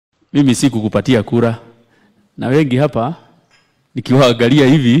Mimi sikukupatia kura. Na wengi hapa nikiwaangalia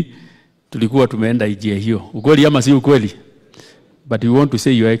hivi tulikuwa tumeenda njia hiyo. Ukweli ama si ukweli? But we want to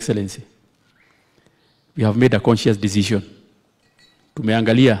say, Your Excellency, we have made a conscious decision.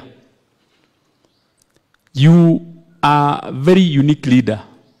 Tumeangalia. You are a very unique leader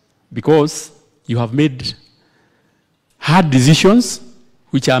because you have made hard decisions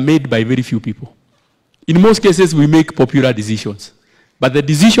which are made by very few people. In most cases, we make popular decisions. But the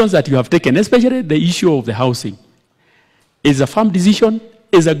decisions that you have taken, especially the issue of the housing, is a firm decision,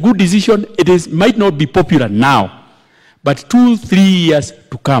 is a good decision. Might not be popular now, but 2-3 years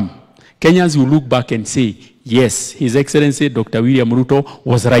to come, Kenyans will look back and say, yes, His Excellency Dr. William Ruto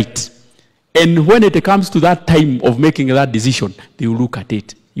was right. And when it comes to that time of making that decision, they will look at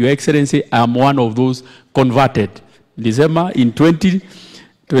it. Your Excellency, I am one of those converted. December in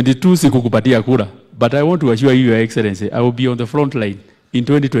 2022, sikukupatia kura. But I want to assure you, Your Excellency, I will be on the front line in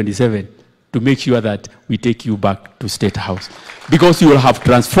 2027 to make sure that we take you back to State House. Because you will have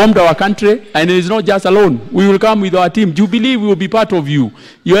transformed our country, and it is not just alone. We will come with our team. Jubilee will be part of you,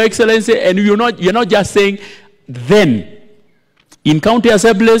 Your Excellency, and you're not just saying, then, in county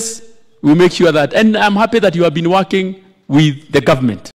assemblies, we'll make sure that, and I'm happy that you have been working with the government.